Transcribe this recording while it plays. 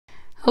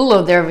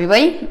Hello there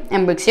everybody,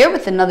 mbrickz here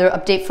with another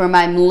update for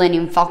my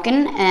Millennium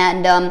Falcon,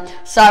 and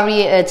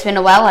sorry it's been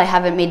a while. I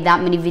haven't made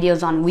that many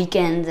videos on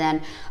weekends, and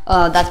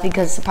that's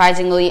because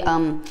surprisingly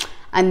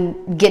I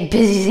get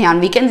busy on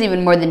weekends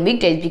even more than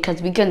weekdays,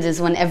 because weekends is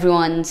when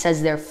everyone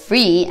says they're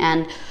free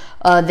and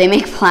they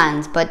make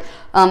plans. But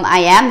I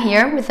am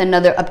here with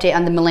another update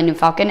on the Millennium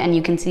Falcon, and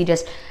you can see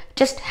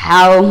just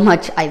how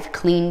much I've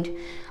cleaned.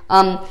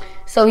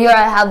 So here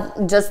I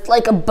have just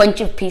like a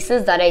bunch of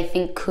pieces that I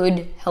think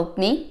could help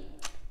me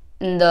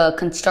in the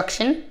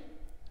construction.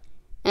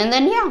 And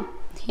then yeah,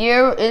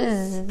 here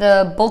is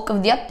the bulk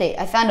of the update.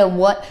 I found a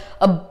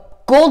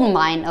gold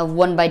mine of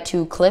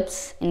 1x2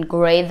 clips in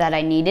gray that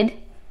I needed.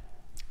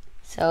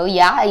 So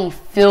yeah, I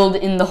filled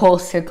in the whole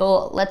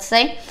circle, let's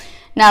say.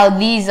 Now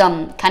these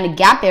kind of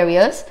gap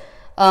areas,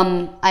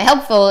 I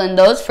helped fill in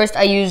those. First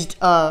I used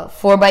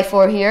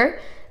 4x4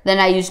 here, then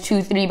I used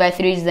 2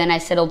 3x3s, then I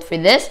settled for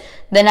this.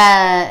 Then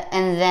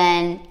and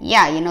then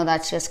yeah, you know,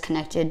 that's just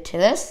connected to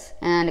this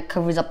and it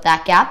covers up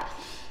that gap.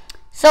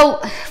 So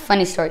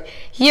funny story.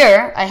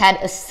 Here I had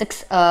a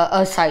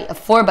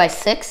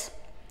 4x6,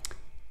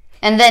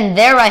 and then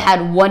there I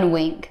had one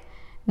wing.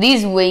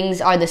 These wings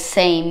are the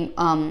same.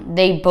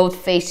 They both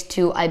face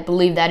to, I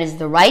believe that is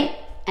the right,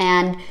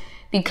 and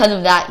because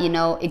of that, you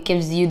know, it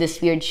gives you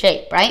this weird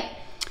shape, right?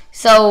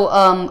 So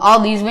all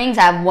these wings,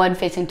 I have one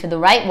facing to the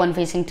right, one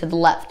facing to the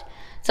left.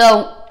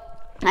 So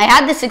I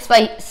had the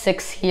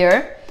 6x6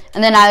 here,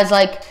 and then I was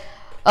like,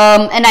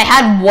 and I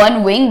had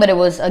one wing, but it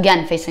was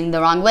again facing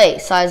the wrong way.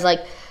 So I was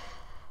like,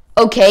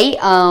 okay,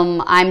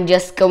 I'm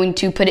just going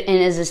to put it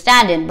in as a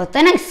stand-in. But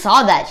then I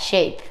saw that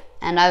shape,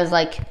 and I was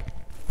like,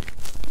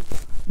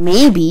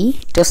 maybe,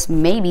 just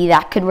maybe,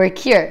 that could work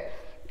here.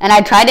 And I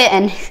tried it,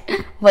 and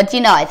but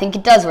you know, I think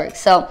it does work.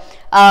 So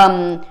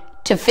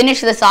to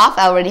finish this off,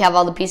 I already have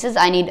all the pieces.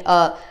 I need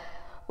a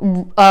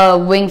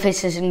wing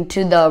facing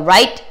to the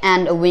right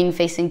and a wing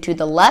facing to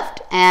the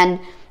left, and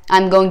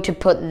I'm going to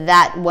put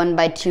that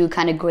 1x2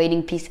 kind of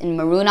grading piece in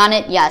maroon on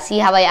it. Yeah, see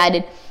how I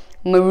added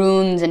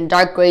maroons and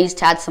dark grays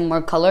to add some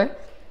more color?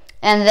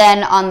 And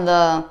then on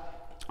the,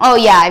 oh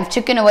yeah, I've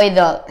taken away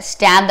the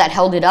stand that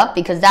held it up,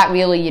 because that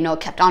really, you know,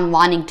 kept on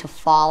wanting to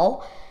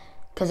fall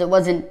because it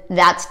wasn't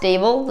that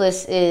stable.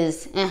 This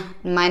is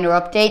minor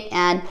update,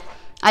 and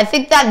I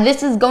think that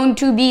this is going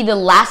to be the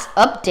last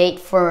update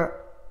for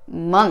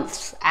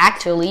months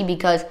actually,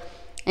 because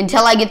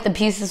until I get the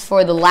pieces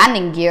for the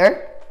landing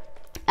gear,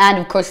 and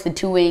of course the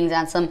 2 wings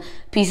and some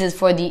pieces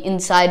for the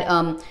inside,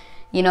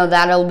 you know,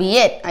 that'll be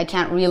it. I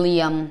can't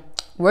really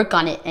work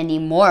on it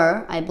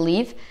anymore, I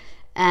believe.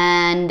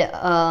 And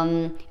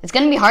it's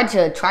gonna be hard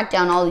to track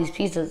down all these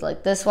pieces.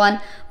 Like this one,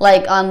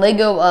 like on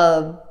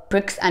Lego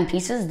bricks and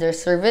pieces, their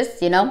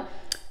service, you know,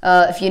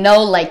 if you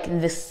know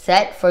like the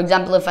set, for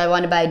example, if I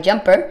want to buy a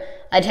jumper,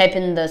 I type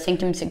in the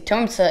Sanctum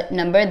Sanctorum set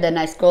number, then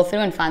I scroll through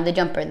and find the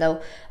jumper.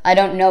 Though I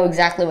don't know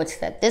exactly which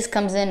set this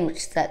comes in,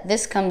 which set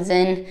this comes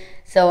in,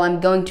 so I'm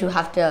going to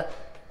have to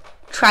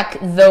track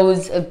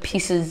those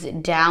pieces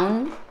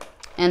down,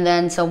 and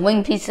then some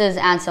wing pieces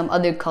and some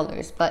other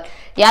colors. But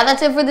yeah,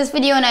 that's it for this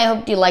video, and I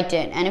hope you liked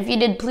it. And if you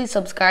did, please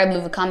subscribe,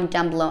 leave a comment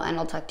down below, and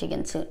I'll talk to you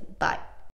again soon. Bye.